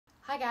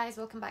Hi guys,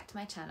 welcome back to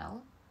my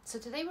channel. So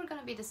today we're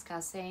going to be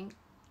discussing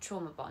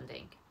trauma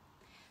bonding.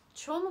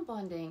 Trauma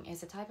bonding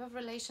is a type of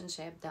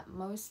relationship that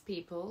most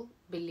people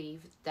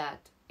believe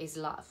that is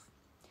love.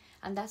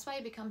 And that's why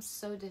it becomes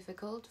so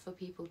difficult for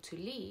people to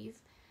leave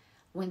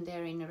when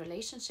they're in a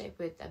relationship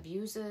with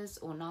abusers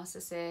or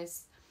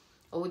narcissists,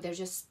 or they're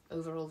just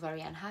overall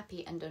very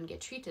unhappy and don't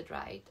get treated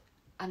right.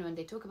 And when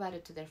they talk about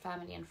it to their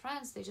family and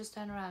friends, they just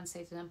turn around and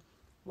say to them,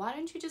 why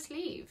don't you just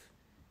leave?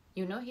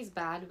 You know he's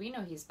bad, we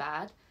know he's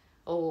bad.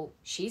 Oh,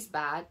 she's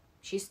bad,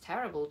 she's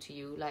terrible to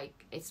you.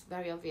 Like, it's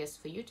very obvious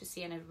for you to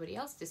see and everybody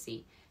else to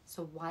see.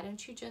 So why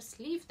don't you just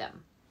leave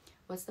them?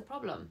 What's the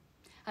problem?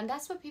 And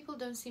that's what people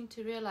don't seem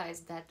to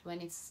realize, that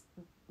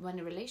when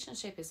a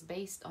relationship is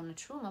based on a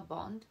trauma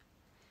bond,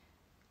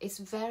 it's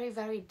very,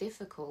 very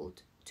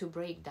difficult to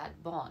break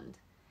that bond.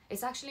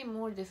 It's actually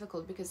more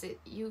difficult because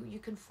you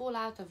can fall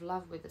out of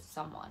love with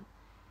someone,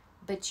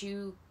 but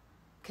you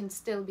can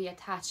still be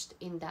attached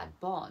in that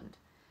bond.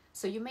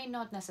 So you may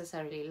not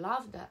necessarily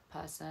love that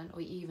person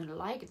or even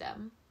like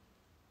them,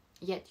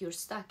 yet you're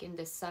stuck in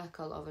this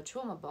circle of a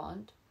trauma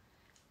bond.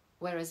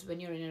 Whereas when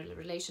you're in a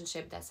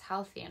relationship that's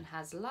healthy and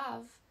has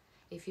love,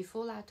 if you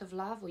fall out of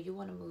love or you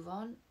want to move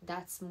on,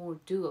 that's more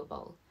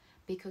doable.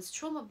 Because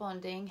trauma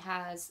bonding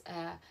has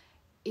a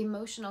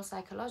emotional,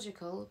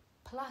 psychological,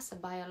 plus a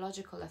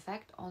biological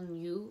effect on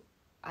you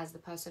as the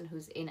person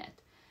who's in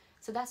it.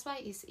 So that's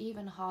why it's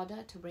even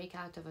harder to break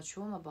out of a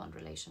trauma bond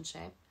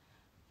relationship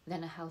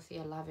than a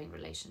healthier, loving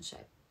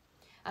relationship.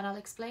 And I'll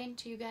explain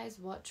to you guys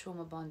what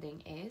trauma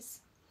bonding is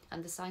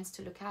and the signs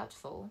to look out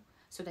for,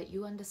 so that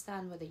you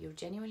understand whether you're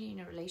genuinely in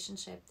a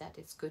relationship that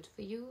is good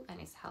for you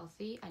and is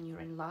healthy and you're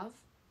in love,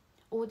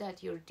 or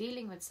that you're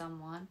dealing with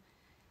someone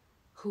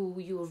who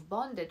you've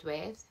bonded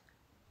with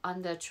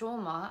under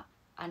trauma,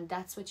 and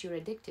that's what you're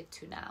addicted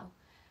to now,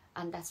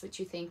 and that's what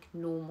you think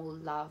normal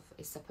love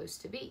is supposed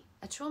to be.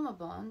 A trauma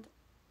bond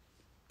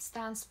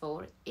stands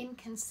for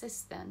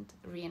inconsistent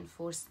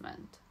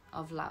reinforcement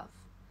of love.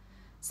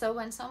 So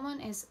when someone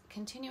is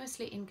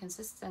continuously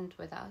inconsistent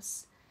with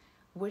us,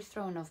 we're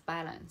thrown off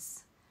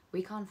balance.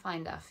 We can't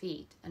find our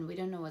feet and we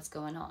don't know what's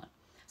going on.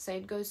 So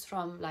it goes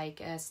from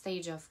like a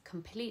stage of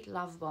complete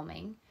love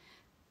bombing.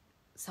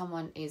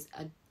 Someone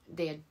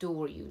they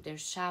adore you, they're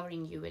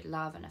showering you with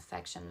love and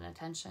affection and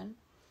attention,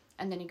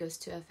 and then it goes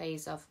to a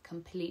phase of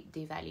complete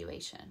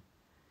devaluation.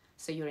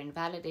 So you're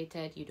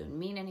invalidated, you don't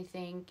mean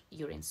anything,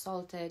 you're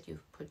insulted,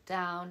 you're put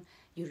down,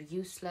 you're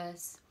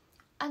useless.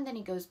 And then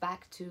it goes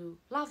back to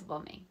love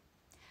bombing.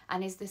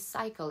 And it's this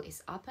cycle,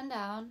 is up and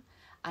down,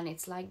 and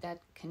it's like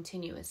that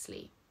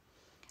continuously.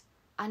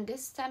 And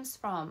this stems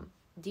from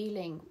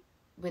dealing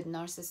with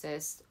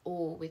narcissists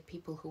or with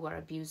people who are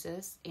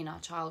abusers in our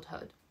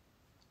childhood.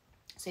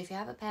 So if you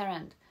have a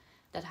parent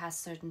that has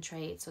certain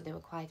traits, or they were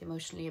quite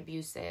emotionally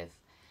abusive,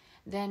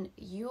 then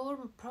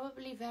you're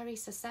probably very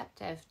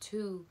susceptible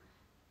to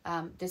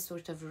this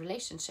sort of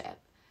relationship,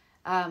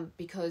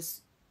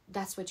 because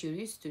that's what you're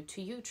used to.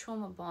 To you,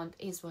 trauma bond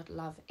is what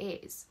love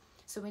is.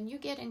 So when you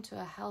get into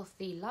a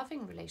healthy,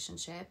 loving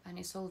relationship and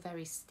it's all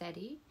very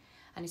steady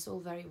and it's all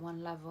very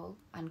one level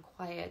and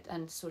quiet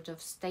and sort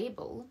of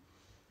stable,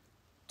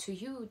 to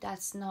you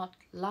that's not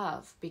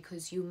love,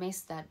 because you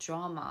miss that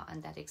drama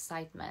and that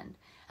excitement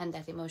and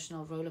that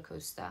emotional roller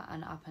coaster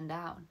and up and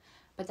down.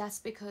 But that's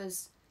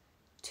because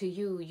to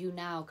you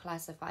now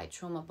classify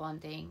trauma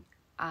bonding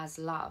as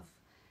love.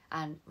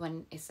 And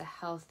when it's a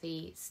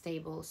healthy,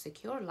 stable,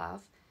 secure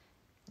love,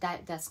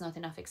 that's not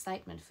enough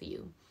excitement for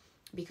you,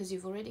 because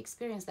you've already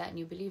experienced that and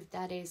you believe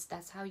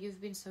that's how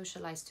you've been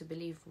socialized to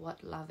believe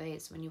what love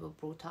is when you were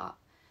brought up.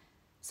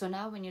 So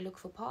now when you look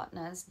for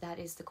partners, that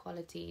is the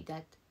quality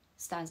that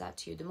stands out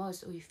to you the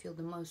most, or you feel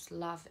the most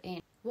love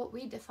in. What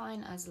we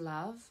define as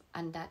love,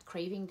 and that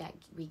craving that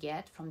we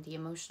get from the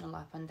emotional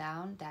up and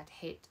down, that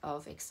hit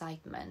of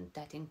excitement,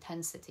 that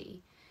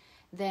intensity,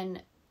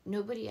 then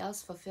nobody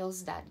else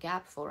fulfills that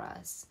gap for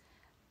us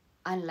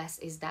unless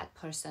it's that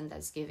person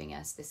that's giving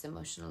us this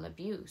emotional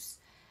abuse.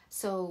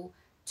 So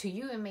to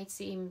you it may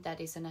seem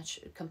that it's a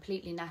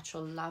completely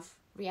natural love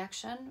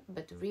reaction,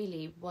 but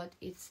really what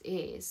it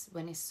is,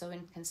 when it's so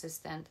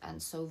inconsistent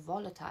and so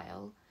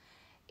volatile,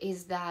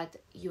 is that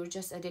you're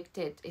just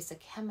addicted. It's a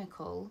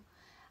chemical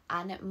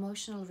and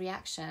emotional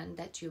reaction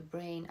that your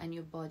brain and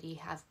your body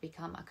have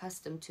become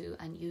accustomed to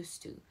and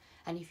used to.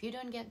 And if you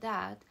don't get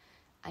that,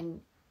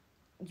 and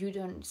you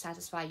don't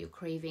satisfy your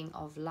craving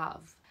of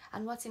love.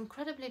 And what's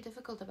incredibly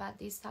difficult about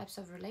these types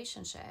of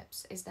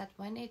relationships is that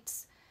when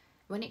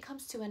it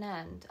comes to an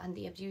end and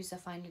the abuser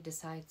finally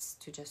decides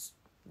to just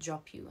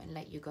drop you and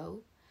let you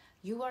go,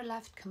 you are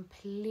left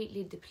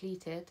completely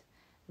depleted,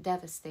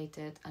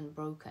 devastated, and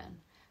broken,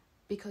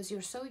 because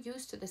you're so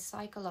used to the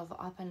cycle of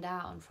up and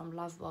down, from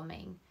love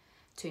bombing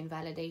to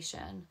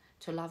invalidation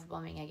to love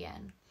bombing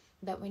again,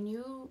 that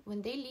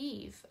when they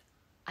leave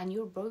and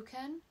you're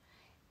broken,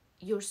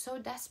 you're so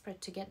desperate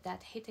to get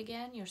that hit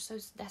again, you're so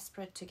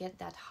desperate to get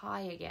that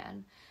high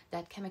again,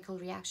 that chemical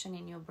reaction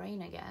in your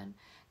brain again,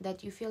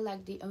 that you feel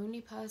like the only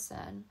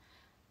person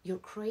your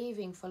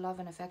craving for love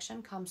and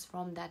affection comes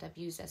from that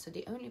abuser. So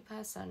the only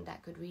person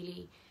that could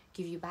really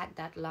give you back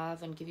that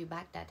love and give you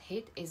back that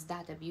hit is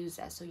that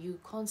abuser. So you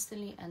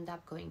constantly end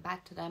up going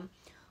back to them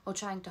or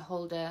trying to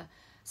hold a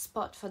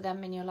spot for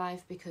them in your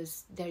life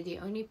because they're the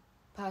only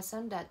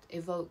person that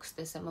evokes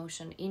this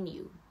emotion in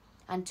you.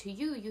 And to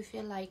you, you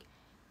feel like,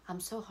 I'm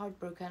so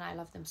heartbroken, I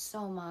love them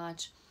so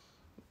much,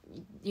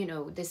 you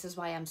know, this is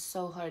why I'm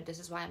so hurt, this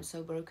is why I'm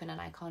so broken and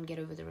I can't get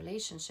over the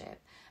relationship.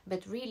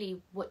 But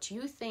really, what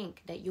you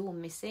think that you're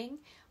missing,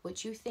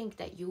 what you think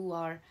that you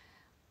are,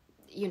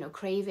 you know,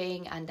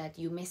 craving and that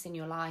you miss in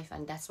your life,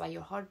 and that's why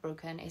you're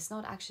heartbroken, is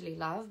not actually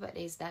love, but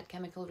is that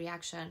chemical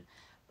reaction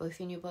both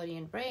in your body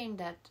and brain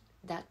that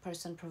that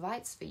person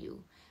provides for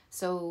you.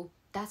 So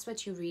that's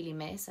what you really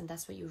miss, and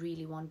that's what you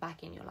really want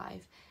back in your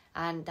life.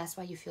 And that's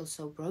why you feel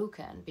so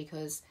broken,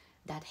 because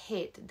that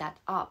hit, that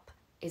up,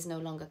 is no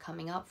longer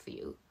coming up for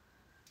you.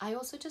 I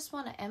also just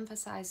want to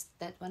emphasize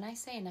that when I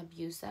say an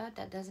abuser,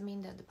 that doesn't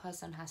mean that the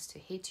person has to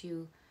hit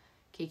you,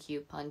 kick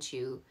you, punch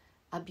you.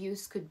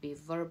 Abuse could be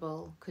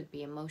verbal, could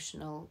be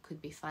emotional,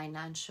 could be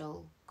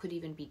financial, could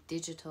even be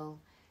digital.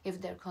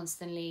 If they're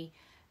constantly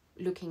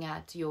looking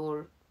at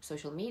your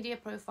social media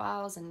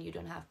profiles and you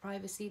don't have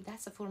privacy,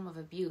 that's a form of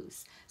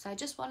abuse. So I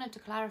just wanted to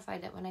clarify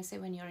that when I say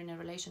when you're in a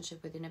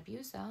relationship with an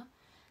abuser,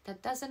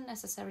 that doesn't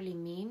necessarily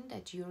mean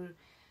that you're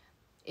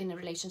in a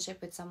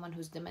relationship with someone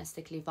who's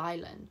domestically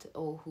violent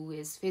or who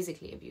is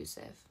physically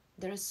abusive.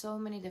 There are so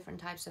many different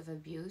types of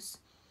abuse.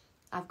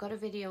 I've got a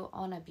video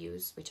on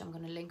abuse, which I'm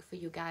going to link for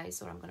you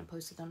guys, or I'm going to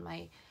post it on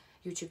my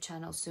YouTube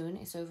channel soon.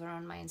 It's over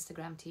on my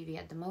Instagram TV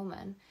at the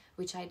moment,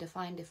 which I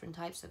define different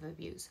types of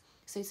abuse.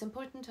 So it's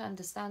important to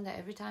understand that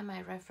every time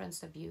I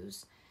reference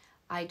abuse,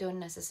 I don't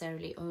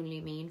necessarily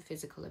only mean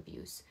physical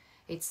abuse.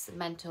 It's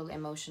mental,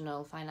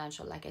 emotional,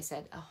 financial, like I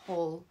said, a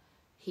whole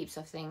heaps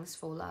of things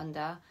fall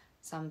under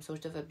some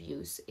sort of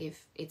abuse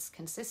if it's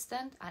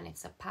consistent and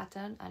it's a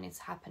pattern and it's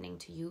happening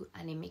to you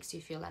and it makes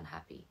you feel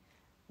unhappy.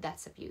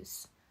 That's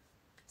abuse.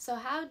 So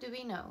how do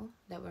we know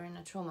that we're in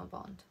a trauma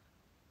bond?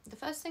 The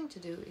first thing to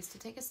do is to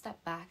take a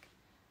step back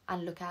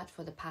and look out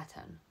for the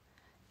pattern.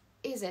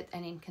 Is it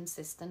an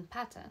inconsistent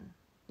pattern?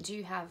 Do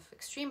you have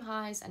extreme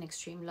highs and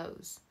extreme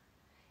lows?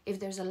 If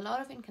there's a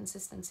lot of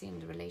inconsistency in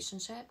the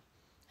relationship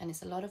and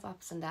it's a lot of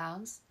ups and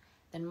downs,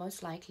 then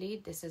most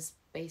likely this is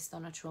based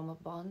on a trauma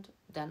bond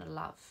than a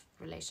love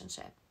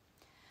relationship.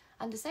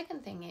 And the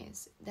second thing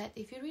is that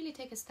if you really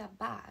take a step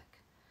back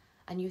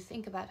and you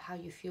think about how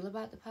you feel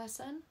about the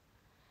person,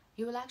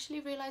 you will actually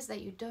realize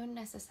that you don't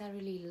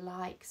necessarily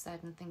like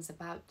certain things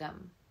about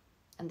them.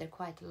 And they're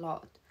quite a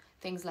lot.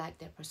 Things like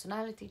their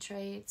personality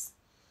traits.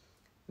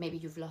 Maybe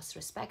you've lost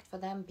respect for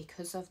them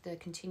because of the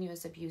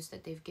continuous abuse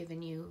that they've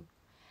given you.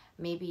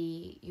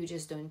 Maybe you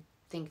just don't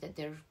think that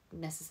they're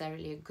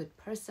necessarily a good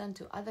person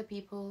to other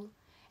people.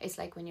 It's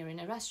like when you're in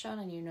a restaurant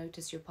and you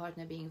notice your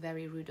partner being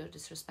very rude or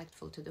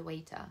disrespectful to the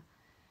waiter.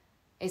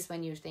 It's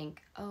when you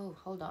think, oh,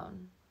 hold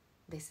on,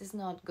 this is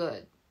not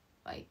good.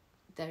 Like,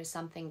 there's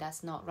something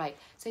that's not right.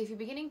 So if you're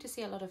beginning to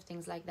see a lot of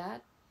things like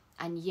that,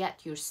 and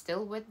yet you're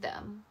still with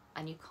them,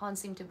 and you can't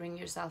seem to bring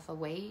yourself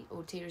away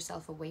or tear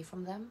yourself away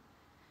from them,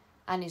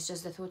 and it's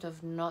just the thought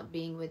of not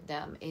being with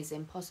them is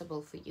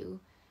impossible for you,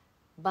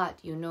 but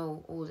you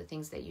know all the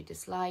things that you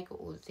dislike, or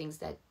all the things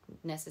that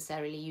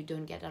necessarily you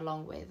don't get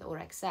along with or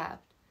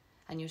accept,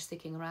 and you're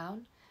sticking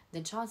around,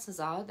 then chances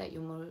are that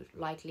you're more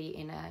likely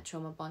in a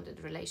trauma-bonded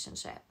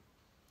relationship.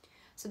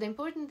 So the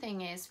important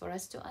thing is for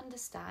us to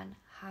understand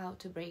how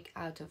to break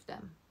out of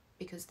them,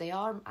 because they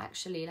are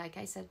actually, like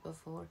I said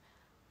before,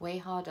 way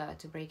harder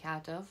to break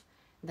out of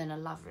than a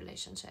love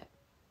relationship.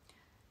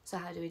 So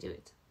how do we do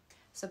it?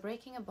 So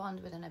breaking a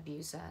bond with an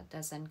abuser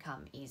doesn't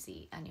come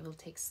easy, and it will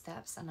take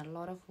steps and a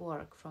lot of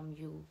work from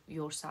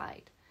your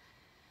side.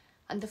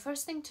 And the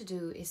first thing to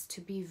do is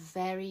to be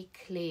very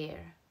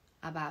clear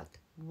about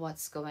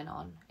what's going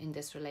on in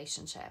this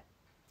relationship.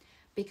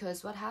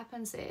 Because what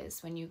happens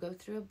is when you go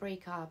through a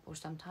breakup or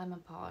some time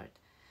apart,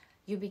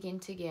 you begin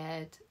to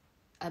get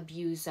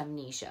abuse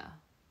amnesia.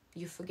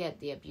 You forget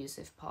the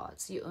abusive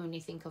parts. You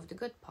only think of the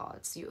good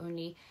parts.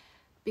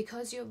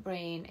 Because your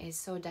brain is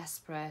so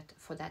desperate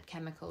for that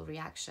chemical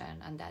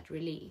reaction and that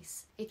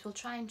release, it will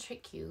try and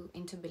trick you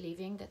into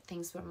believing that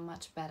things were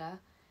much better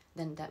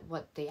than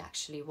what they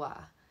actually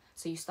were.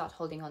 So you start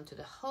holding on to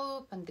the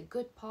hope and the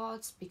good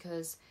parts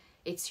because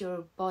it's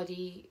your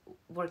body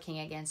working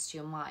against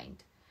your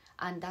mind.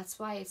 And that's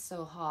why it's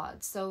so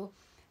hard. So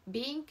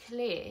being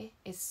clear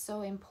is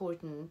so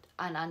important,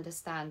 and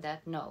understand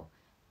that no,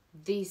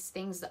 these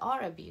things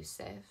are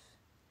abusive,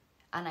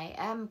 and I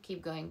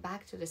keep going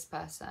back to this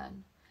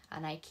person,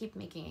 and I keep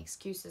making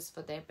excuses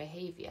for their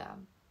behavior,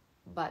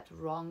 but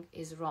wrong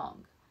is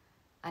wrong,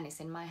 and it's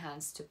in my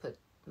hands to put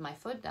my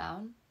foot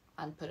down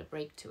and put a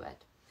break to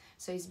it.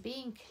 So it's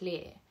being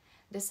clear.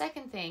 The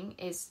second thing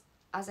is,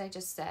 as I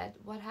just said,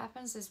 what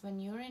happens is when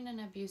you're in an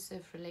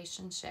abusive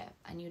relationship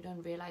and you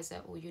don't realize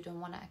it, or you don't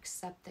want to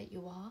accept that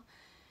you are,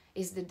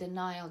 is the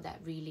denial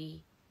that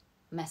really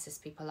messes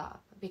people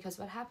up. Because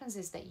what happens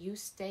is that you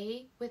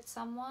stay with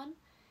someone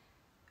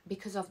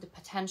because of the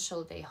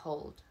potential they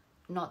hold,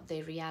 not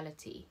their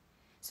reality.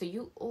 So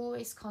you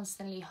always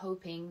constantly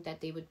hoping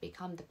that they would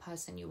become the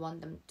person you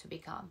want them to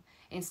become,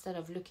 instead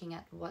of looking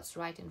at what's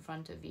right in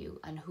front of you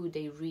and who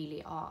they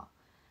really are,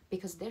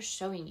 because they're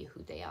showing you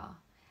who they are,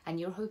 and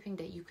you're hoping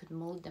that you could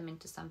mold them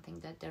into something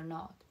that they're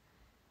not.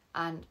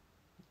 And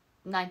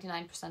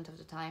 99% of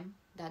the time,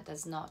 that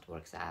does not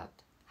work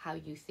out how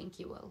you think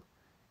you will.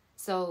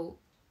 So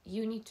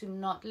you need to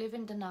not live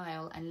in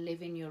denial and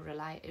live in your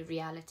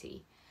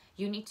reality.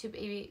 You need to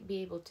be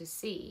able to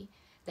see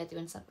that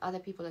when some other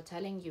people are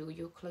telling you,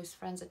 your close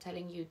friends are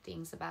telling you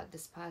things about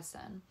this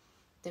person,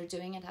 they're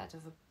doing it out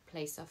of a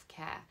place of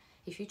care.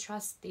 If you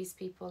trust these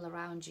people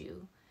around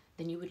you,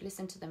 then you would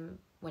listen to them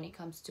when it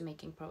comes to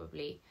making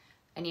probably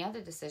any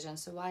other decision.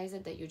 So why is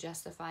it that you're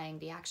justifying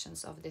the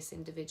actions of this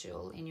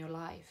individual in your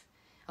life,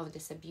 of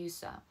this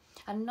abuser?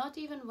 And not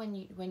even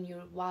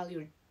while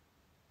you're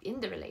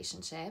in the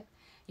relationship,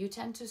 you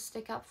tend to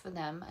stick up for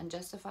them and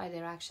justify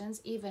their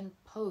actions even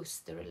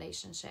post the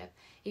relationship,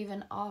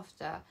 even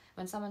after,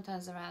 when someone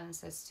turns around and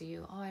says to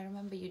you, oh, I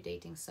remember you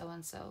dating so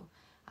and so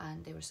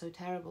and they were so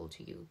terrible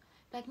to you.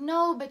 Like,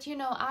 no, but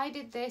I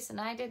did this and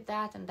I did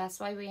that, and that's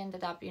why we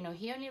ended up,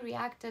 he only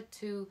reacted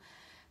to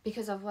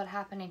because of what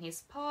happened in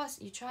his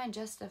past. You try and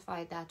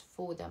justify that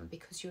for them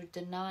because you're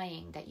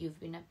denying that you've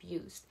been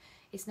abused.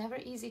 It's never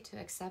easy to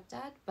accept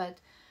that, but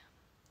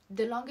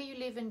the longer you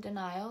live in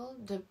denial,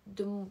 the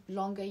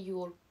longer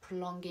you're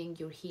prolonging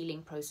your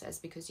healing process,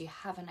 because you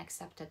haven't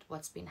accepted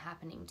what's been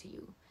happening to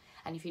you.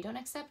 And if you don't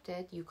accept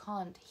it, you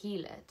can't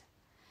heal it.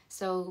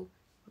 So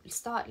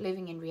start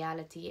living in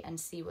reality and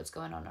see what's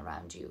going on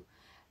around you.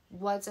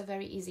 Words are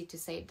very easy to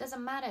say. It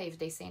doesn't matter if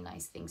they say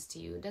nice things to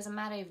you. It doesn't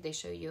matter if they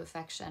show you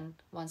affection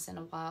once in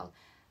a while.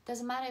 It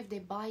doesn't matter if they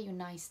buy you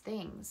nice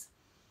things.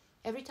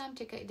 Every time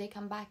they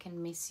come back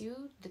and miss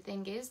you, the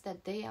thing is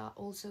that they are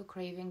also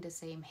craving the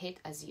same hit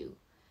as you.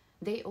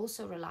 They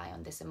also rely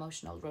on this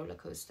emotional roller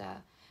coaster.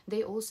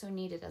 They also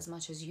need it as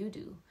much as you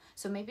do.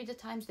 So maybe the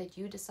times that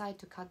you decide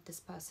to cut this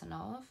person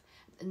off,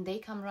 and they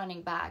come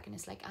running back and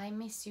it's like, I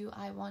miss you,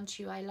 I want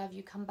you, I love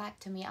you, come back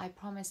to me, I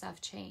promise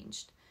I've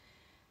changed.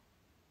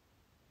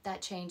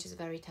 That change is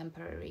very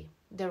temporary.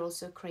 They're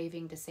also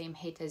craving the same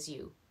hit as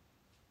you.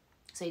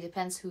 So it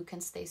depends who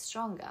can stay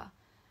stronger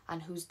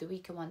and who's the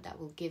weaker one that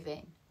will give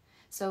in.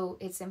 So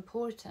it's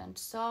important,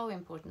 so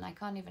important, I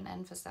can't even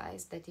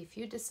emphasize that if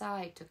you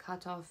decide to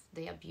cut off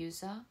the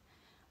abuser,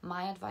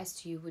 my advice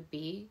to you would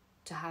be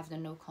to have the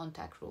no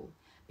contact rule,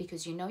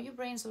 because your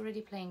brain's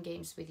already playing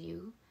games with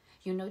you.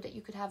 You know that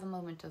you could have a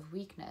moment of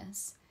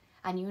weakness,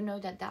 and you know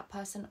that that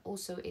person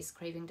also is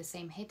craving the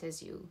same hit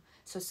as you.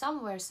 So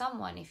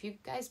someone, if you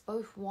guys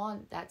both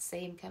want that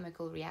same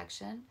chemical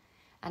reaction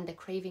and the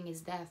craving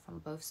is there from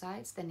both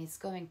sides, then it's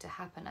going to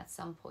happen at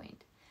some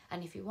point.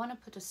 And if you want to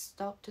put a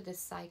stop to this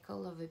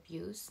cycle of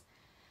abuse,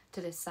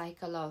 to this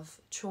cycle of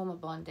trauma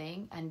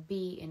bonding, and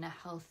be in a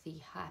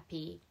healthy,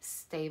 happy,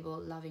 stable,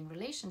 loving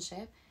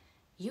relationship,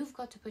 you've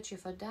got to put your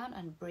foot down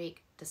and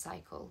break the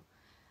cycle.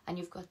 And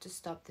you've got to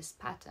stop this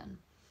pattern.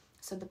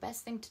 So the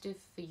best thing to do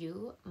for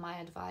you, my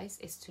advice,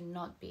 is to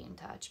not be in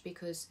touch,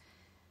 because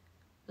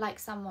like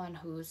someone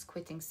who's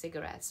quitting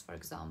cigarettes, for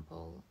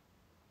example,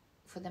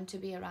 for them to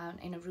be around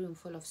in a room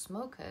full of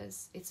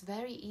smokers, it's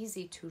very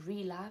easy to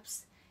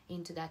relapse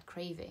into that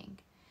craving.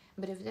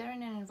 But if they're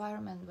in an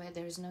environment where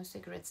there is no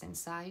cigarettes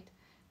inside,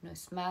 no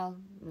smell,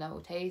 no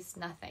taste,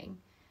 nothing,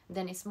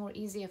 then it's more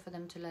easier for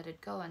them to let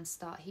it go and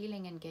start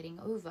healing and getting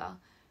over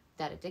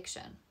that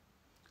addiction.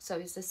 So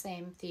it's the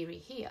same theory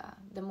here.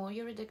 The more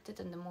you're addicted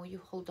and the more you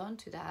hold on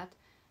to that,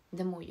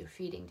 the more you're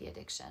feeding the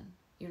addiction.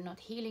 You're not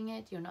healing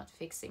it, you're not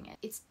fixing it.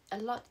 It's a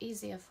lot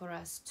easier for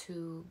us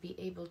to be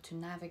able to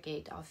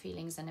navigate our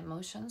feelings and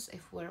emotions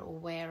if we're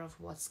aware of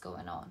what's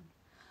going on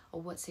or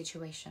what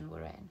situation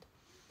we're in.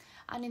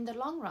 And in the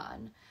long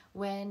run,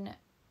 when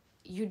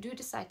you do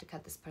decide to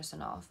cut this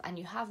person off and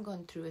you have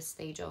gone through a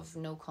stage of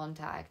no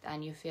contact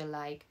and you feel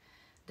like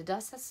the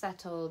dust has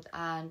settled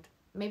and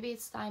maybe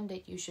it's time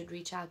that you should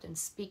reach out and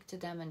speak to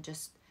them and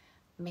just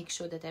make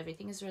sure that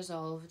everything is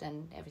resolved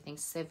and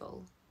everything's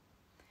civil,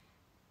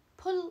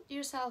 pull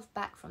yourself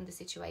back from the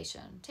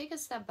situation. Take a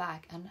step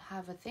back and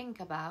have a think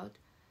about,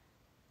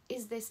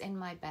 is this in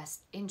my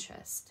best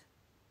interest?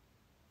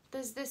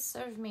 Does this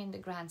serve me in the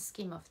grand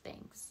scheme of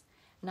things?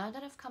 Now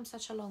that I've come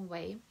such a long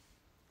way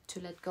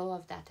to let go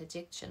of that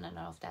addiction and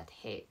of that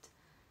hate,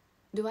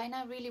 do I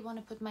now really want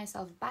to put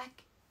myself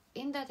back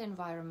in that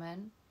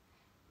environment,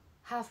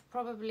 have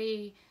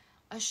probably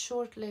a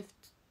short-lived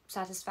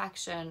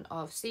satisfaction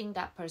of seeing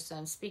that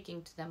person,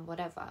 speaking to them,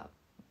 whatever,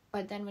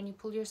 but then when you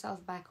pull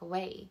yourself back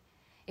away,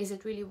 is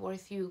it really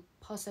worth you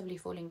possibly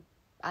falling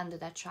under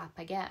that trap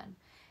again?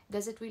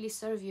 Does it really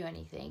serve you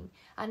anything?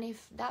 And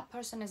if that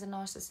person is a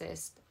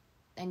narcissist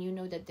and you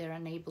know that they're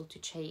unable to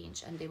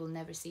change and they will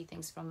never see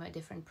things from a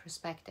different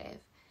perspective,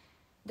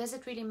 does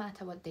it really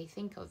matter what they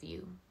think of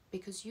you?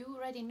 Because you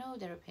already know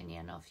their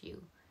opinion of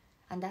you,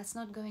 and that's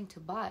not going to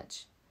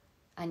budge.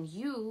 And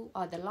you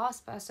are the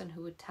last person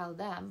who would tell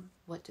them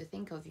what to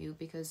think of you,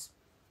 because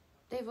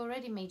They've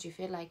already made you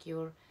feel like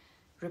you're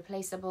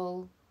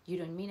replaceable, you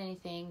don't mean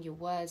anything, your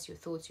words, your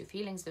thoughts, your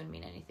feelings don't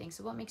mean anything.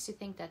 So what makes you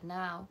think that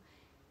now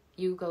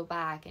you go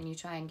back and you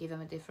try and give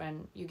them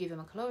you give them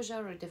a closure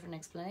or a different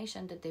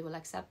explanation, that they will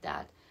accept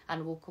that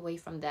and walk away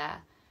from there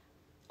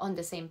on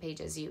the same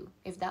page as you?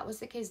 If that was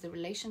the case, the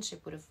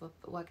relationship would have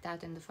worked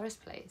out in the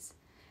first place.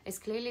 It's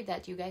clearly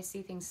that you guys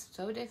see things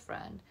so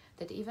different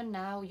that even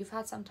now you've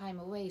had some time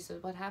away. So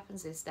what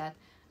happens is that,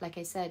 like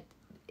I said,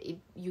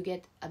 you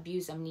get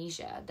abuse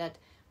amnesia, that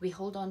we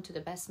hold on to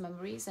the best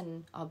memories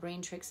and our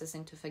brain tricks us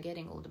into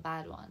forgetting all the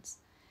bad ones.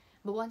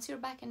 But once you're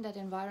back in that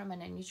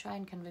environment and you try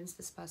and convince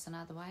this person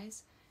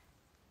otherwise,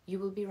 you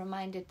will be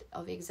reminded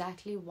of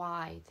exactly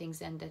why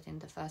things ended in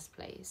the first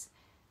place,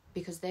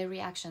 because their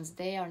reactions,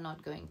 they are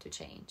not going to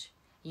change.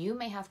 You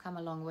may have come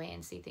a long way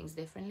and see things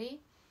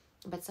differently,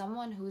 but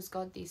someone who's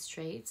got these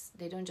traits,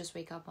 they don't just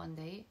wake up one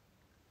day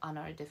and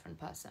are a different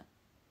person.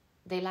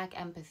 They lack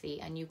empathy,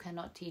 and you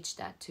cannot teach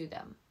that to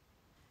them.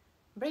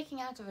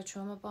 Breaking out of a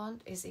trauma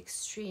bond is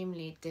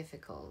extremely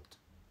difficult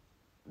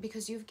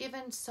because you've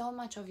given so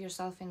much of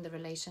yourself in the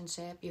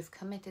relationship, you've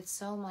committed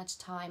so much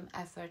time,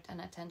 effort, and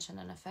attention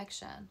and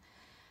affection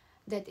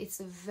that it's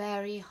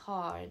very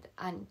hard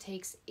and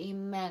takes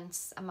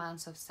immense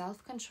amounts of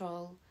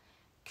self-control,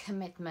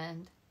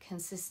 commitment,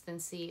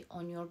 consistency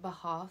on your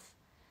behalf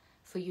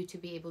for you to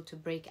be able to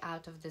break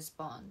out of this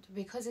bond.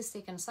 Because it's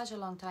taken such a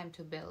long time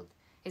to build,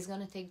 it's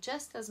going to take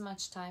just as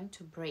much time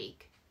to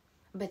break.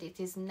 But it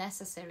is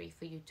necessary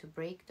for you to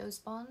break those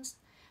bonds,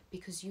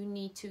 because you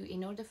need to,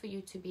 in order for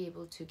you to be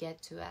able to get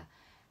to a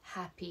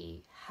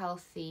happy,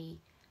 healthy,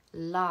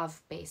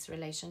 love-based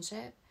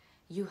relationship,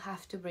 you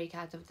have to break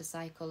out of the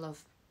cycle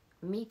of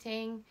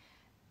meeting,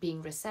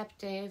 being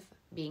receptive,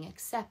 being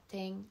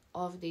accepting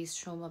of these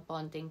trauma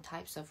bonding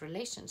types of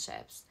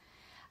relationships.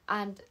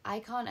 And I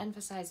can't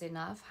emphasize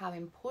enough how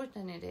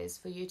important it is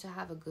for you to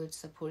have a good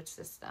support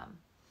system,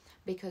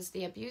 because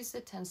the abuser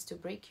tends to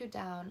break you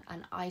down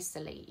and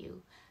isolate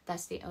you.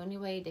 That's the only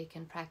way they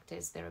can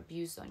practice their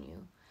abuse on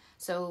you.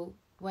 So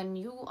when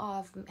you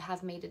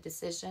have made a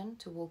decision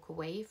to walk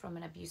away from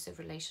an abusive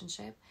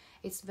relationship,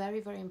 it's very,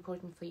 very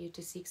important for you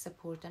to seek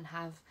support and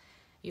have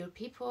your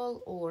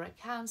people or a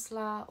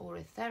counselor or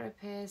a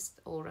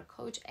therapist or a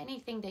coach,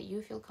 anything that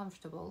you feel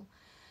comfortable,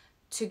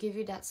 to give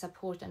you that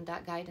support and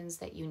that guidance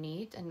that you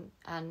need.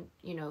 And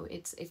you know,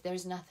 it's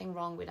there's nothing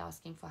wrong with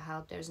asking for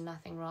help. There's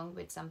nothing wrong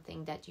with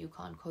something that you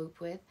can't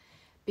cope with,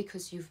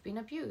 because you've been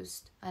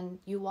abused and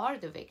you are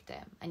the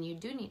victim and you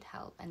do need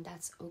help, and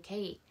that's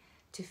okay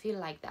to feel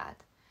like that.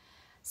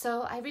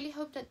 So I really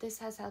hope that this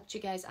has helped you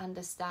guys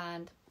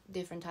understand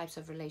different types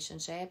of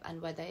relationship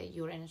and whether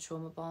you're in a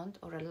trauma bond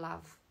or a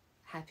love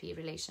happy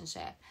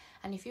relationship.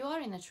 And if you are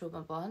in a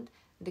trauma bond,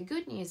 the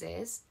good news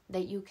is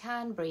that you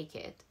can break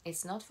it.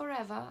 It's not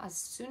forever. As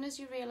soon as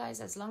you realize,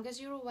 as long as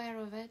you're aware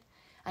of it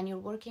and you're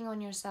working on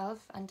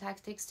yourself and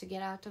tactics to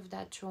get out of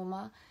that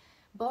trauma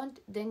bond,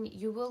 then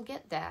you will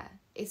get there.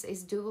 It's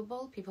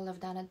doable. People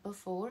have done it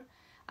before,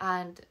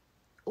 and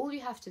all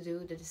you have to do,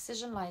 the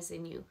decision lies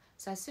in you.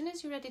 So as soon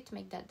as you're ready to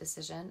make that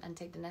decision and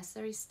take the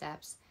necessary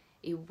steps,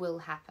 it will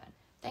happen.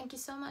 Thank you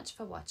so much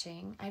for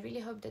watching. I really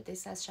hope that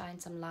this has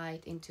shined some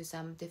light into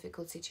some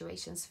difficult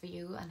situations for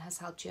you and has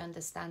helped you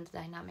understand the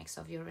dynamics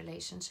of your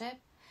relationship.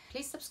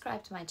 Please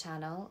subscribe to my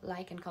channel,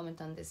 like and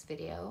comment on this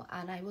video,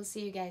 and I will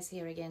see you guys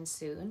here again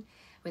soon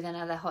with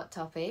another hot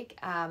topic.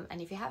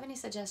 And if you have any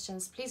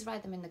suggestions, please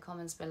write them in the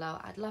comments below.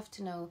 I'd love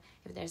to know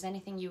if there's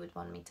anything you would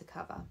want me to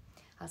cover.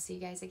 I'll see you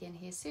guys again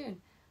here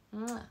soon.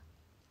 Mwah.